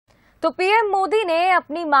तो पीएम मोदी ने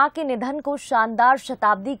अपनी मां के निधन को शानदार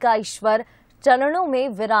शताब्दी का ईश्वर चरणों में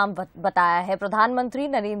विराम बताया है। प्रधानमंत्री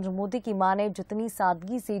नरेंद्र मोदी की मां ने जितनी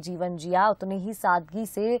सादगी से जीवन जिया, उतनी ही सादगी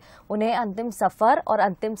से उन्हें अंतिम सफर और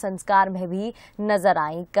अंतिम संस्कार में भी नजर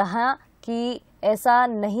आई। कहा कि ऐसा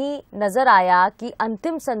नहीं नजर आया कि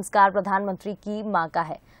अंतिम संस्कार प्रधानमंत्री की मां का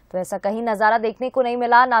है, तो ऐसा कहीं नजारा देखने को नहीं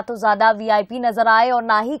मिला। ना तो ज्यादा वीआईपी नजर आए और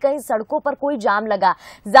ना ही कहीं सड़कों पर कोई जाम लगा।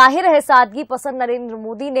 जाहिर है सादगी पसंद नरेंद्र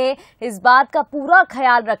मोदी ने इस बात का पूरा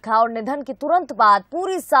ख्याल रखा और निधन के तुरंत बाद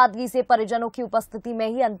पूरी सादगी से परिजनों की उपस्थिति में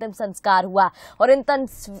ही अंतिम संस्कार हुआ। और इन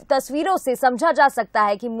तस्वीरों से समझा जा सकता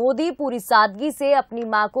है कि मोदी पूरी सादगी से अपनी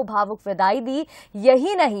मां को भावुक विदाई दी।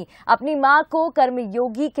 यही नहीं, अपनी मां को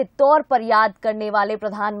कर्मयोगी के तौर पर याद करने वाले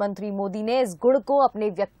प्रधानमंत्री मोदी ने इस गुण को अपने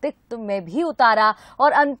व्यक्तित्व में भी उतारा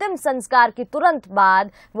और अंतिम संस्कार के तुरंत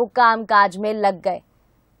बाद वो कामकाज में लग गए।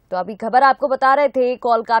 तो अभी खबर आपको बता रहे थे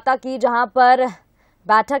कोलकाता की, जहां पर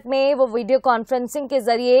बैठक में वो वीडियो कॉन्फ्रेंसिंग के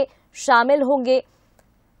जरिए शामिल होंगे।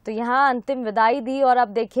 तो यहां अंतिम विदाई दी और अब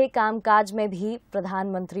देखिए कामकाज में भी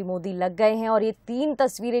प्रधानमंत्री मोदी लग गए हैं। और ये 3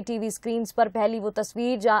 तस्वीरें टीवी स्क्रीन पर, पहली वो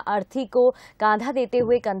तस्वीर जहां अर्थी को कंधा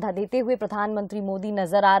देते हुए प्रधानमंत्री मोदी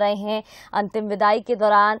नजर आ रहे हैं, अंतिम विदाई के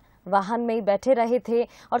दौरान वाहन में ही बैठे रहे थे।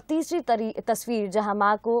 और तीसरी तस्वीर जहां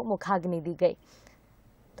मां को मुखाग्नि दी गई।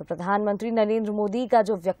 तो प्रधानमंत्री नरेंद्र मोदी का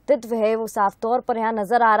जो व्यक्तित्व है वो साफ तौर पर यहाँ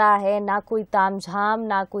नजर आ रहा है। ना कोई तामझाम,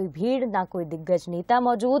 ना कोई भीड़, ना कोई दिग्गज नेता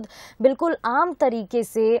मौजूद। बिल्कुल आम तरीके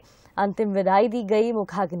से अंतिम विदाई दी गई,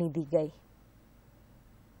 मुखाग्नि दी गई।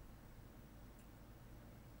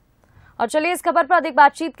 और चलिए इस खबर पर अधिक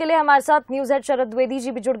बातचीत के लिए हमारे साथ न्यूज हेड शरद द्विवेदी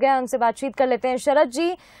जी भी जुड़ गए हैं, उनसे बातचीत कर लेते हैं। शरद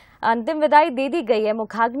जी, अंतिम विदाई दे दी गई है,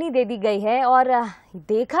 मुखाग्नि दे दी गई है और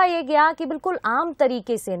देखा यह गया कि बिल्कुल आम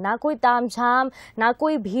तरीके से, ना कोई तामझाम, ना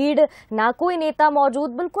कोई भीड़, ना कोई नेता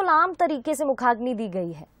मौजूद, बिल्कुल आम तरीके से मुखाग्नि दी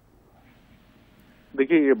गई है।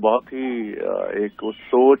 देखिए, ये बहुत ही एक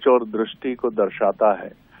सोच और दृष्टि को दर्शाता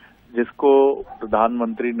है जिसको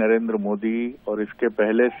प्रधानमंत्री नरेंद्र मोदी और इसके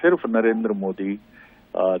पहले सिर्फ नरेंद्र मोदी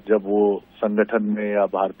जब वो संगठन में या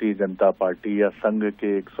भारतीय जनता पार्टी या संघ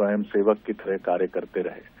के एक स्वयं सेवक की तरह कार्य करते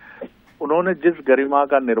रहे, उन्होंने जिस गरिमा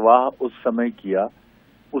का निर्वाह उस समय किया,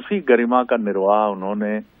 उसी गरिमा का निर्वाह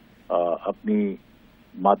उन्होंने अपनी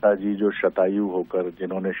माताजी जो शतायु होकर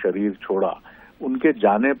जिन्होंने शरीर छोड़ा, उनके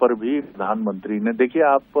जाने पर भी प्रधानमंत्री ने, देखिए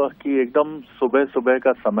आपकी एकदम सुबह सुबह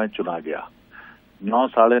का समय चुना गया, 9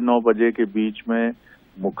 साढ़े 9 बजे के बीच में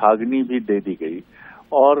मुखाग्नि भी दे दी गई।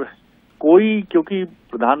 और कोई, क्योंकि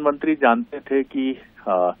प्रधानमंत्री जानते थे कि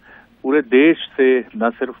पूरे देश से न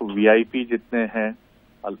सिर्फ वीआईपी जितने हैं,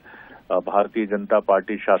 भारतीय जनता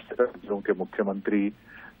पार्टी शासित राज्यों के मुख्यमंत्री,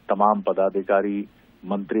 तमाम पदाधिकारी,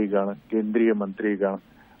 मंत्रीगण, केंद्रीय मंत्रीगण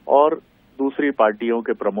और दूसरी पार्टियों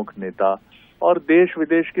के प्रमुख नेता और देश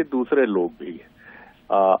विदेश के दूसरे लोग भी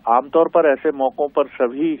आमतौर पर ऐसे मौकों पर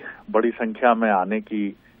सभी बड़ी संख्या में आने की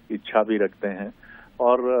इच्छा भी रखते हैं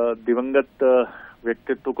और दिवंगत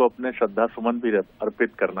व्यक्तित्व को अपने श्रद्धा सुमन भी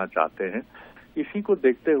अर्पित करना चाहते हैं। इसी को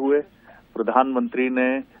देखते हुए प्रधानमंत्री ने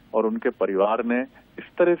और उनके परिवार ने इस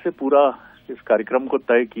तरह से पूरा इस कार्यक्रम को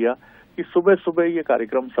तय किया कि सुबह सुबह ये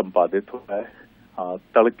कार्यक्रम संपादित हो है।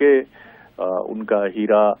 तड़के उनका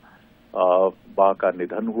हीरा बा का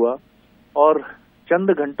निधन हुआ और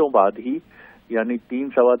चंद घंटों बाद ही, यानी 3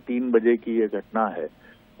 सवा 3 बजे की ये घटना है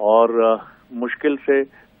और मुश्किल से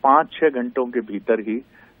 5-6 घंटों के भीतर ही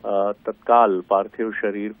तत्काल पार्थिव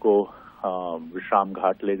शरीर को विश्राम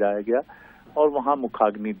घाट ले जाया गया और वहां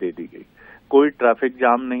मुखाग्नि दे दी गई। कोई ट्रैफिक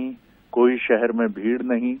जाम नहीं, कोई शहर में भीड़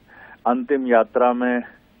नहीं, अंतिम यात्रा में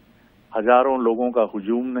हजारों लोगों का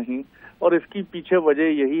हुजूम नहीं। और इसकी पीछे वजह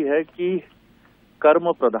यही है कि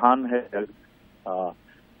कर्म प्रधान है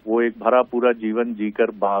वो एक भरा पूरा जीवन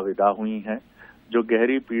जीकर बाविदा हुई हैं। जो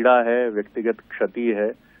गहरी पीड़ा है, व्यक्तिगत क्षति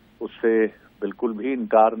है, उससे बिल्कुल भी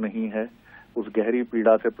इनकार नहीं है। उस गहरी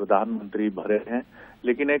पीड़ा से प्रधानमंत्री भरे हैं,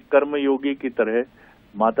 लेकिन एक कर्मयोगी की तरह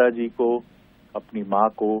माताजी को, अपनी मां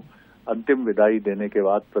को अंतिम विदाई देने के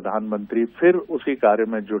बाद प्रधानमंत्री फिर उसी कार्य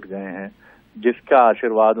में जुट गए हैं जिसका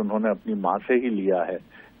आशीर्वाद उन्होंने अपनी मां से ही लिया है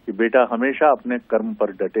कि बेटा हमेशा अपने कर्म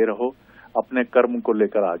पर डटे रहो, अपने कर्म को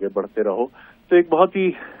लेकर आगे बढ़ते रहो। तो एक बहुत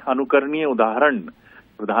ही अनुकरणीय उदाहरण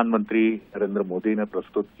प्रधानमंत्री नरेंद्र मोदी ने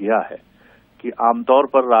प्रस्तुत किया है कि आमतौर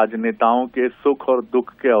पर राजनेताओं के सुख और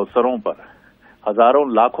दुख के अवसरों पर हजारों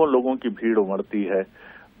लाखों लोगों की भीड़ उमड़ती है।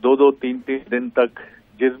 2-2, 3-3 दिन तक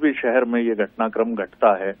जिस भी शहर में ये घटनाक्रम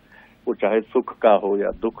घटता है, वो चाहे सुख का हो या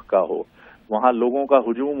दुख का हो, वहां लोगों का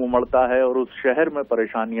हुजूम उमड़ता है और उस शहर में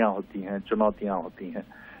परेशानियां होती हैं, चुनौतियां होती हैं।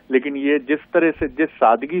 लेकिन ये जिस तरह से, जिस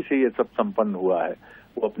सादगी से ये सब संपन्न हुआ है,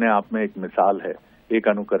 वो अपने आप में एक मिसाल है, एक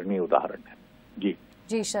अनुकरणीय उदाहरण है। जी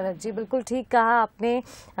जी शरद जी, बिल्कुल ठीक कहा आपने।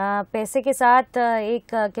 पैसे के साथ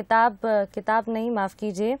एक किताब नहीं, माफ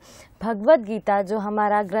कीजिए, भगवत गीता जो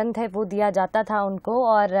हमारा ग्रंथ है वो दिया जाता था उनको।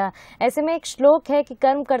 और ऐसे में एक श्लोक है कि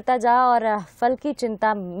कर्म करता जा और फल की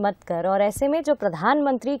चिंता मत कर। और ऐसे में जो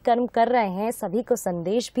प्रधानमंत्री कर्म कर रहे हैं, सभी को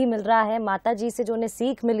संदेश भी मिल रहा है, माता जी से जो उन्हें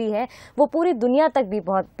सीख मिली है वो पूरी दुनिया तक भी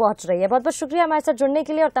पहुंच रही है। बहुत बहुत शुक्रिया हमारे साथ जुड़ने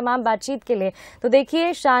के लिए और तमाम बातचीत के लिए। तो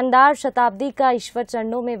देखिए, शानदार शताब्दी का ईश्वर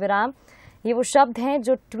चरणों में विराम, ये वो शब्द हैं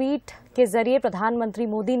जो ट्वीट के जरिए प्रधानमंत्री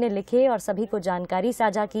मोदी ने लिखे और सभी को जानकारी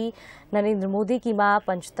साझा की। नरेंद्र मोदी की मां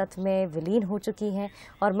पंचतत्व में विलीन हो चुकी हैं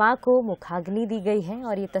और मां को मुखाग्नि दी गई है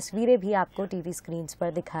और ये तस्वीरें भी आपको टीवी स्क्रीन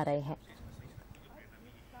पर दिखा रहे हैं।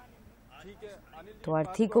 तो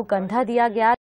अर्थी को कंधा दिया गया।